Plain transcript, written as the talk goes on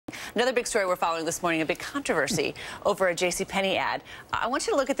Another big story we're following this morning, a big controversy over a JCPenney ad. I want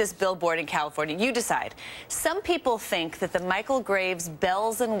you to look at this billboard in California. You decide. Some people think that the Michael Graves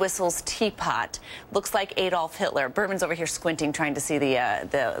bells and whistles teapot looks like Adolf Hitler. Berman's over here squinting, trying to see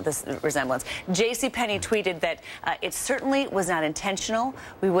the resemblance. JCPenney tweeted that it certainly was not intentional.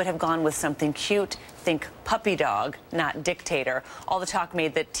 We would have gone with something cute. Think puppy dog, not dictator. All the talk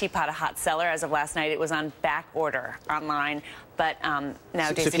made the teapot a hot seller. As of last night, it was on back order online. But now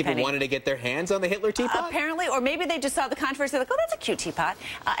JCPenney... So people wanted to get their hands on the Hitler teapot? Apparently, or maybe they just saw the controversy, like, oh, that's a cute teapot.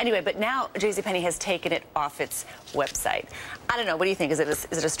 Anyway, but now JCPenney has taken it off its website. I don't know. What do you think? Is it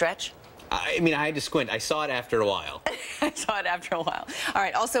a stretch? I mean, I had to squint. I saw it after a while. I saw it after a while. All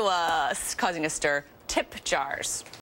right. Also causing a stir, tip jars.